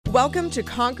Welcome to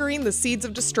Conquering the Seeds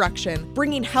of Destruction,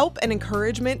 bringing help and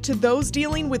encouragement to those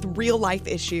dealing with real-life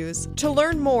issues. To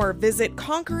learn more, visit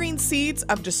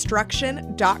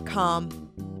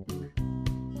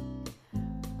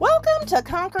conqueringseedsofdestruction.com. Welcome to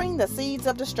Conquering the Seeds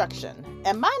of Destruction,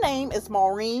 and my name is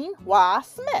Maureen Y.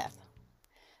 Smith.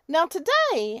 Now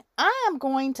today, I am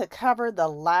going to cover the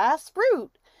last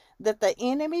root that the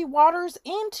enemy waters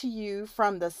into you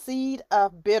from the seed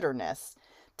of bitterness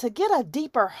to get a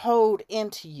deeper hold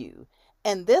into you.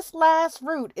 And this last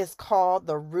root is called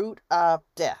the root of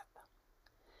death.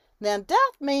 Now,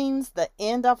 death means the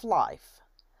end of life,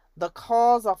 the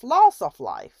cause of loss of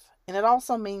life, and it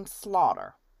also means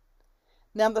slaughter.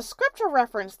 Now, the scripture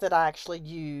reference that I actually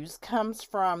use comes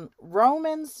from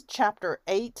Romans chapter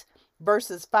 8,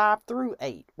 verses 5 through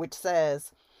 8, which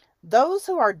says, "Those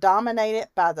who are dominated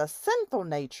by the sinful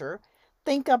nature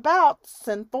think about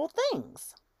sinful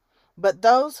things. But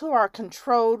those who are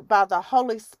controlled by the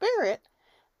Holy Spirit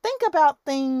think about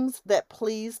things that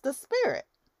please the Spirit.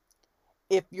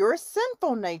 If your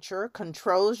sinful nature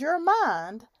controls your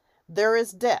mind, there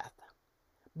is death.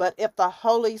 But if the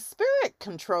Holy Spirit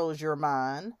controls your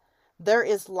mind, there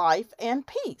is life and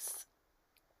peace.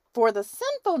 For the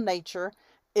sinful nature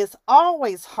is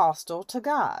always hostile to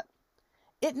God.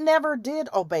 It never did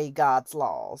obey God's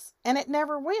laws, and it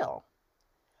never will.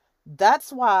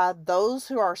 That's why those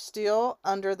who are still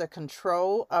under the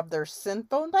control of their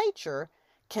sinful nature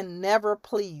can never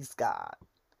please God."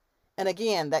 And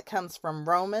again, that comes from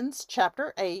Romans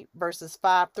chapter 8, verses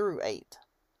 5 through 8.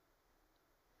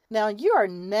 Now, you are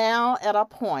now at a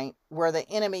point where the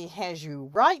enemy has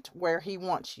you right where he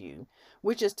wants you,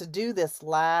 which is to do this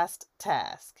last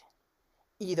task.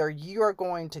 Either you are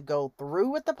going to go through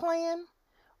with the plan,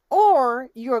 or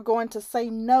you are going to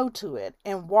say no to it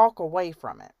and walk away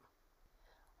from it.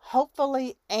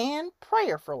 Hopefully and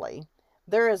prayerfully,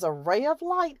 there is a ray of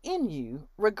light in you,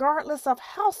 regardless of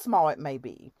how small it may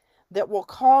be, that will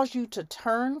cause you to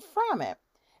turn from it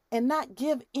and not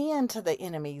give in to the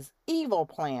enemy's evil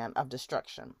plan of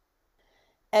destruction.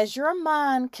 As your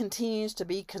mind continues to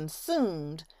be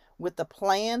consumed with the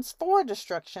plans for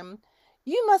destruction,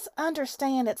 you must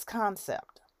understand its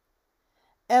concept.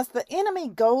 As the enemy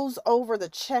goes over the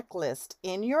checklist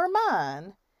in your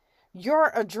mind,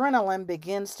 your adrenaline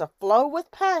begins to flow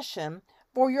with passion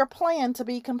for your plan to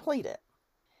be completed.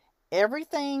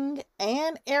 Everything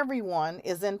and everyone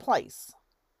is in place.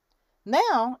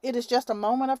 Now it is just a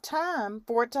moment of time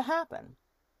for it to happen.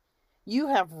 You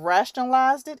have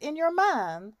rationalized it in your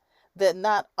mind that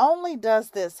not only does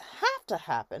this have to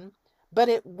happen, but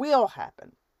it will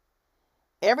happen.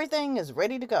 Everything is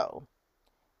ready to go.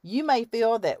 You may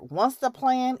feel that once the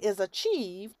plan is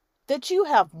achieved, that you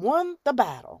have won the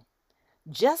battle.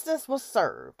 Justice was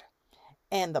served,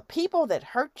 and the people that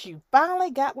hurt you finally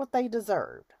got what they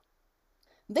deserved.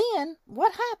 Then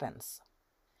what happens?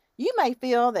 You may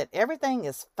feel that everything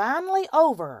is finally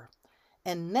over,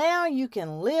 and now you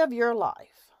can live your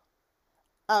life.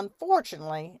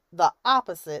 Unfortunately, the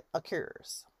opposite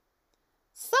occurs.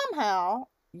 Somehow,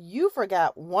 you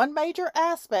forgot one major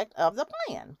aspect of the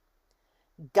plan.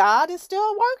 God is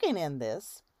still working in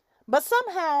this, but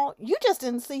somehow you just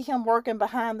didn't see him working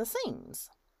behind the scenes.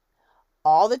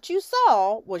 All that you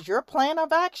saw was your plan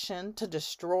of action to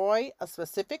destroy a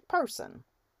specific person.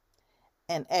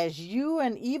 And as you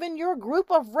and even your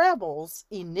group of rebels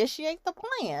initiate the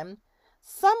plan,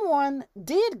 someone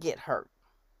did get hurt.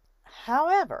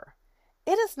 However,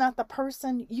 it is not the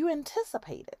person you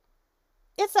anticipated.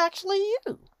 It's actually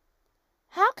you.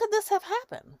 How could this have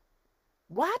happened?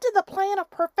 Why did the plan of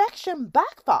perfection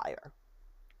backfire?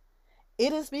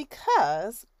 It is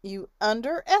because you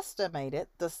underestimated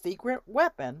the secret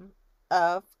weapon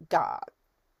of God.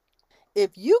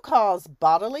 If you cause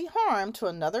bodily harm to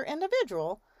another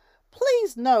individual,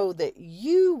 please know that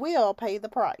you will pay the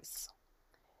price.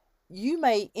 You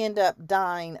may end up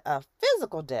dying a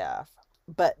physical death,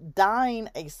 but dying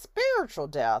a spiritual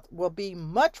death will be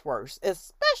much worse,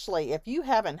 especially if you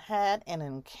haven't had an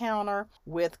encounter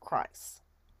with Christ.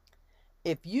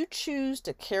 If you choose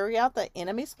to carry out the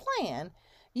enemy's plan,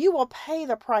 you will pay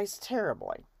the price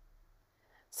terribly.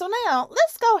 So now,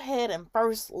 let's go ahead and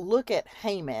first look at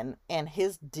Haman and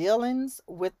his dealings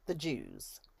with the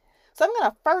Jews. So I'm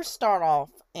going to first start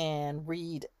off and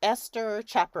read Esther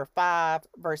chapter 5,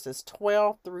 verses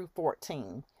 12 through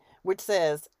 14, which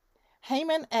says,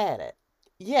 Haman added,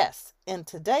 "Yes, and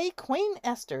today Queen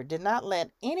Esther did not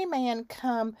let any man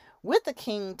come with the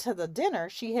king to the dinner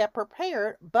she had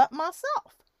prepared but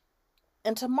myself.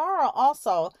 And tomorrow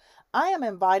also I am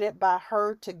invited by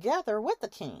her together with the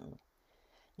king.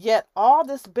 Yet all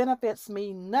this benefits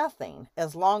me nothing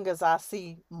as long as I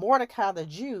see Mordecai the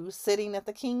Jew sitting at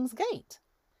the king's gate.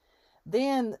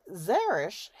 Then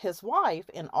Zeresh, his wife,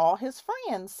 and all his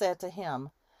friends said to him,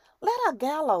 Let a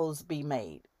gallows be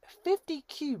made, 50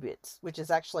 cubits, which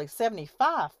is actually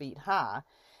 75 feet high,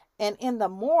 and in the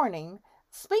morning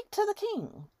speak to the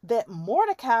king, that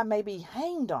Mordecai may be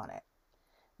hanged on it.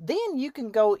 Then you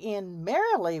can go in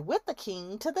merrily with the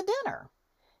king to the dinner.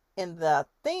 And the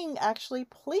thing actually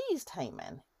pleased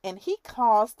Haman, and he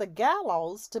caused the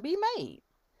gallows to be made.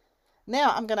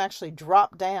 Now I'm going to actually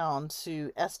drop down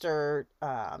to Esther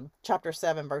chapter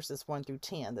 7, verses 1 through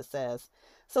 10, that says,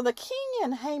 So the king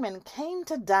and Haman came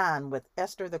to dine with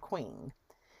Esther the queen.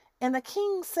 And the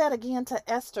king said again to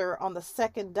Esther on the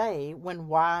second day when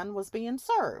wine was being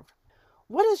served,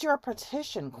 What is your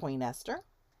petition, Queen Esther?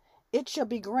 It shall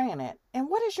be granted. And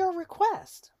what is your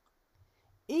request?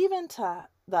 Even to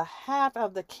the half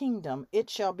of the kingdom it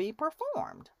shall be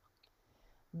performed.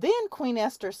 Then Queen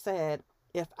Esther said,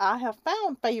 If I have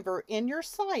found favor in your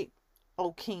sight,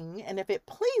 O king, and if it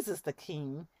pleases the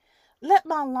king, let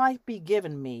my life be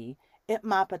given me at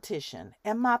my petition,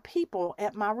 and my people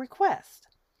at my request.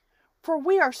 For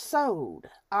we are sold,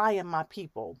 I and my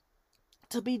people,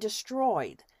 to be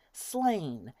destroyed,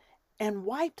 slain, and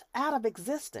wiped out of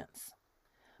existence.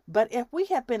 But if we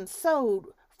had been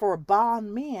sold for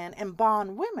bondmen and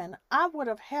bondwomen, I would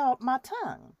have held my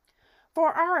tongue.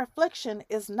 For our affliction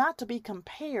is not to be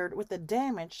compared with the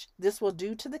damage this will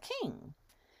do to the king.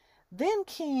 Then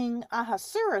King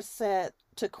Ahasuerus said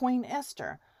to Queen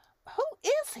Esther, Who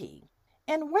is he?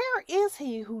 And where is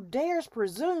he who dares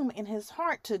presume in his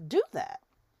heart to do that?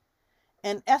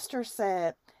 And Esther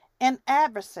said, An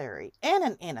adversary and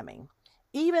an enemy,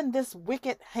 even this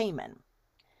wicked Haman.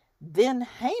 Then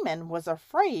Haman was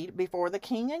afraid before the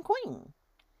king and queen.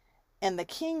 And the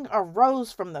king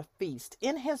arose from the feast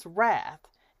in his wrath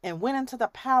and went into the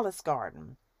palace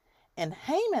garden. And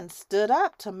Haman stood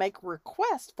up to make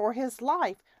request for his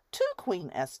life to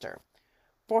Queen Esther,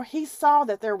 for he saw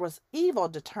that there was evil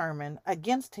determined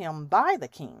against him by the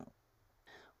king.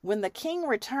 When the king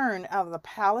returned out of the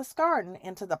palace garden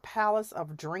into the palace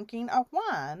of drinking of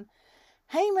wine,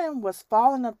 Haman was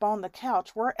fallen upon the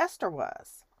couch where Esther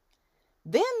was.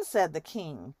 Then said the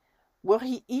king, Will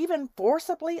he even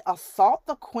forcibly assault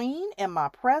the queen in my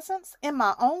presence, in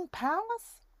my own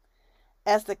palace?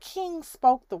 As the king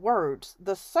spoke the words,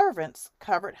 the servants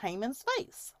covered Haman's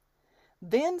face.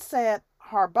 Then said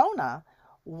Harbona,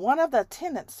 one of the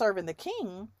attendants serving the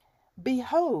king,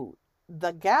 Behold,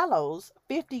 the gallows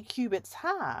 50 cubits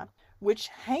high, which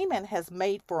Haman has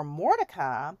made for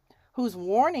Mordecai, whose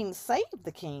warning saved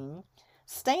the king,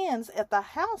 stands at the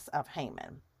house of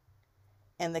Haman.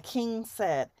 And the king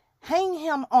said, Hang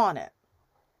him on it.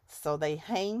 So they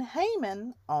hanged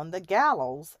Haman on the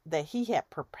gallows that he had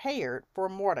prepared for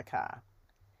Mordecai.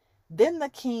 Then the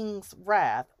king's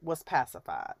wrath was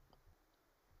pacified.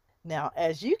 Now,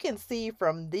 as you can see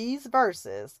from these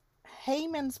verses,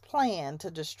 Haman's plan to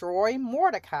destroy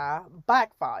Mordecai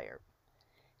backfired.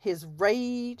 His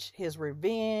rage, his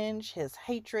revenge, his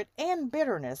hatred, and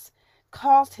bitterness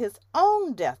caused his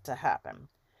own death to happen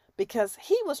because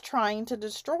he was trying to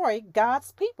destroy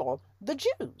God's people, the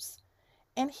Jews.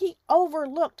 And he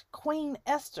overlooked Queen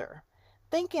Esther,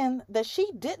 thinking that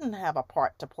she didn't have a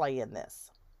part to play in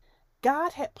this.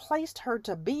 God had placed her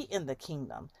to be in the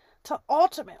kingdom, to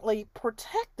ultimately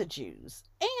protect the Jews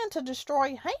and to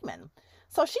destroy Haman.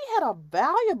 So she had a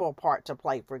valuable part to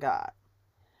play for God.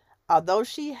 Although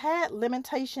she had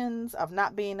limitations of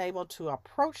not being able to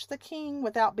approach the king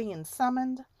without being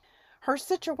summoned, her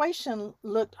situation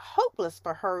looked hopeless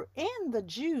for her and the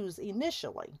Jews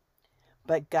initially.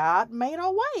 But God made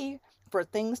a way for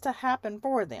things to happen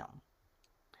for them.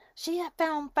 She had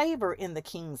found favor in the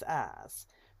king's eyes,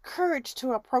 courage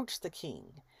to approach the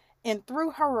king, and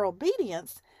through her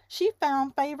obedience, she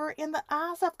found favor in the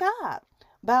eyes of God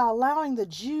by allowing the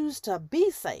Jews to be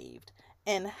saved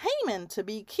and Haman to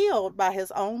be killed by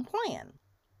his own plan.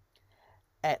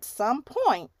 At some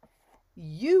point,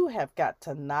 you have got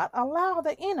to not allow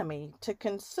the enemy to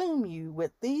consume you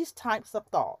with these types of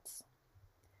thoughts.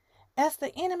 As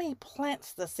the enemy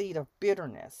plants the seed of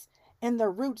bitterness and the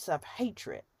roots of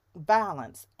hatred,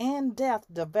 violence, and death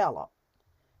develop,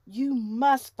 you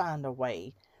must find a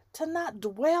way to not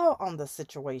dwell on the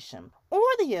situation or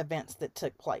the events that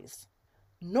took place,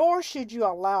 nor should you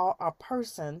allow a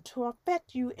person to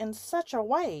affect you in such a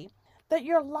way that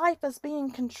your life is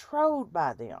being controlled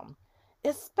by them,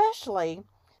 especially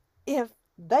if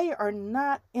they are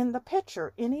not in the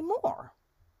picture anymore.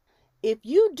 If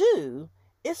you do,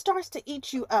 it starts to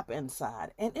eat you up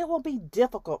inside, and it will be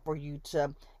difficult for you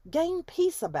to gain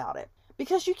peace about it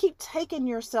because you keep taking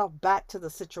yourself back to the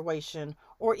situation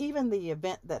or even the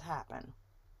event that happened.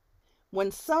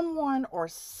 When someone or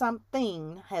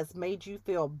something has made you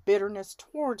feel bitterness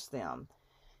towards them,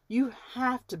 you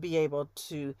have to be able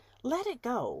to let it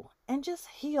go and just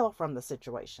heal from the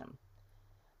situation.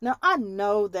 Now, I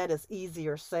know that is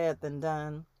easier said than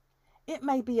done. It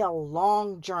may be a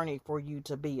long journey for you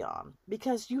to be on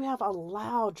because you have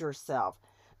allowed yourself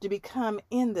to become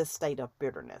in this state of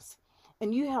bitterness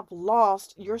and you have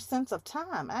lost your sense of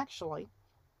time, actually.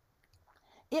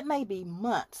 It may be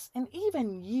months and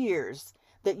even years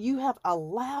that you have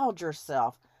allowed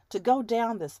yourself to go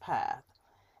down this path,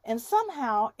 and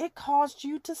somehow it caused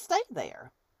you to stay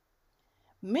there.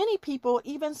 Many people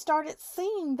even started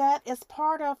seeing that as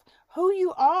part of who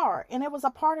you are, and it was a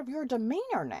part of your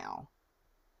demeanor now.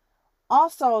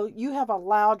 Also, you have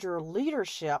allowed your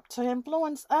leadership to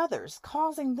influence others,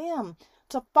 causing them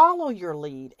to follow your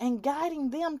lead and guiding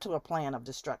them to a plan of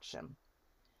destruction.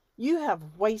 You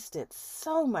have wasted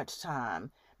so much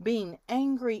time being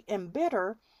angry and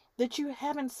bitter that you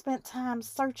haven't spent time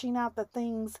searching out the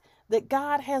things that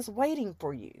God has waiting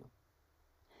for you.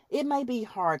 It may be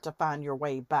hard to find your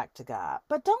way back to God,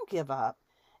 but don't give up.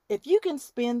 If you can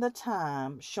spend the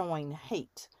time showing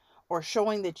hate or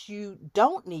showing that you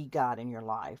don't need God in your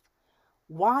life,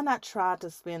 why not try to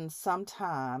spend some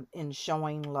time in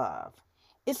showing love?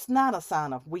 It's not a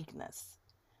sign of weakness.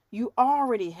 You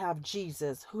already have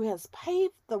Jesus who has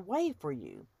paved the way for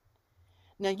you.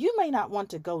 Now, you may not want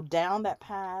to go down that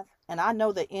path, and I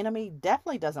know the enemy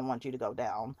definitely doesn't want you to go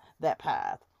down that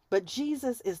path, but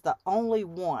Jesus is the only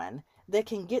one that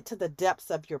can get to the depths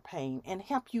of your pain and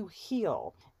help you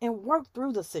heal and work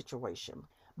through the situation.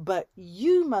 But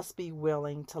you must be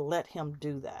willing to let him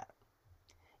do that.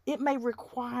 It may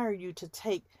require you to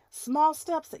take small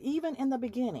steps, even in the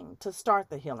beginning, to start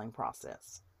the healing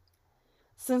process.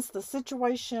 Since the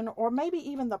situation or maybe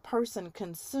even the person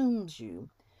consumes you,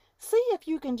 see if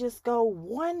you can just go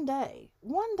one day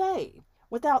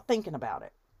without thinking about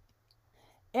it.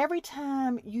 Every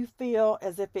time you feel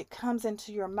as if it comes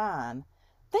into your mind,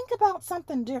 think about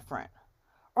something different.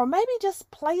 Or maybe just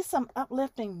play some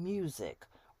uplifting music,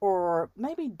 or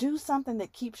maybe do something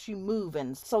that keeps you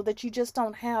moving so that you just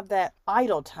don't have that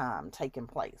idle time taking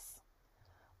place.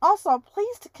 Also,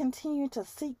 please to continue to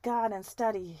seek God and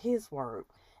study his word,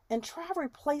 and try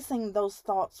replacing those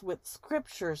thoughts with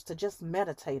scriptures to just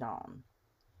meditate on.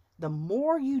 The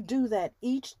more you do that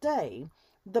each day,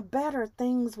 the better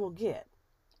things will get.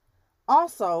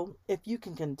 Also, if you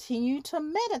can continue to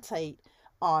meditate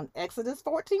on Exodus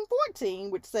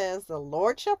 14:14, which says, "The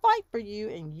Lord shall fight for you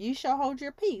and you shall hold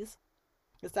your peace."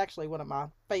 It's actually one of my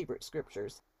favorite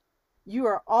scriptures. You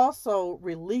are also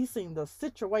releasing the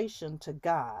situation to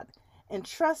God and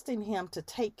trusting him to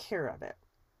take care of it.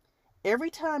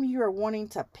 Every time you are wanting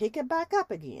to pick it back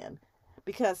up again,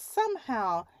 because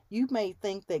somehow you may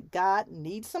think that God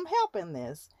needs some help in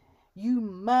this, you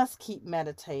must keep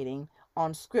meditating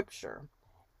on scripture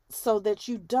so that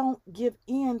you don't give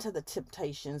in to the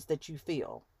temptations that you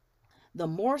feel. The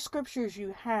more scriptures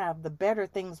you have, the better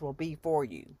things will be for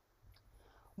you.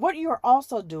 What you are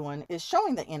also doing is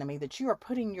showing the enemy that you are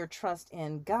putting your trust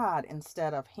in God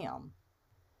instead of him.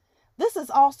 This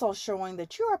is also showing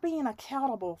that you are being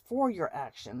accountable for your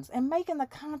actions and making the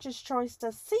conscious choice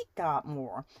to seek God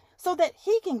more so that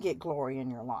he can get glory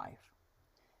in your life.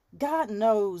 God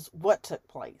knows what took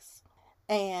place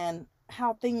and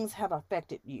how things have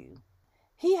affected you.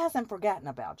 He hasn't forgotten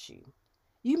about you.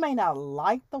 You may not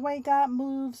like the way God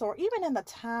moves or even in the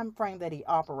time frame that he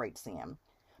operates in,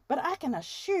 but I can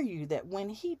assure you that when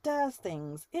he does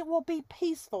things, it will be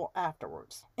peaceful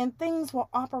afterwards, and things will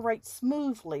operate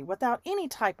smoothly without any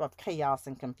type of chaos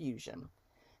and confusion.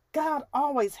 God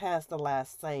always has the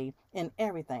last say in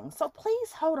everything, so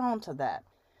please hold on to that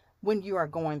when you are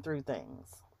going through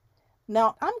things.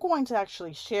 Now, I'm going to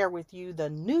actually share with you the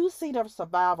new seed of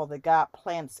survival that God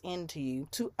plants into you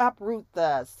to uproot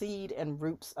the seed and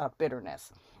roots of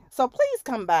bitterness. So please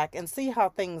come back and see how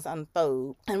things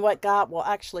unfold and what God will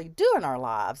actually do in our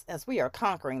lives as we are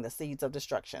conquering the seeds of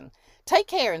destruction. Take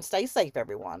care and stay safe,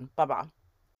 everyone. Bye-bye.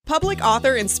 Public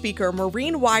author and speaker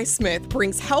Maureen Y. Smith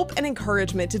brings help and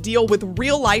encouragement to deal with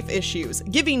real-life issues,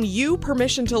 giving you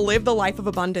permission to live the life of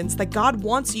abundance that God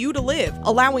wants you to live,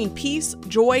 allowing peace,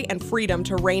 joy, and freedom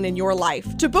to reign in your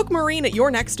life. To book Maureen at your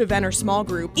next event or small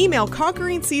group, email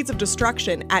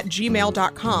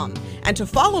conqueringseedsofdestruction@gmail.com. And to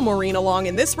follow Maureen along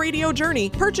in this radio journey,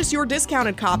 purchase your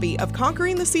discounted copy of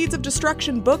Conquering the Seeds of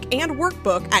Destruction book and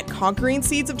workbook at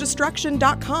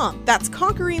conqueringseedsofdestruction.com. That's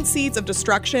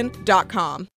conqueringseedsofdestruction.com.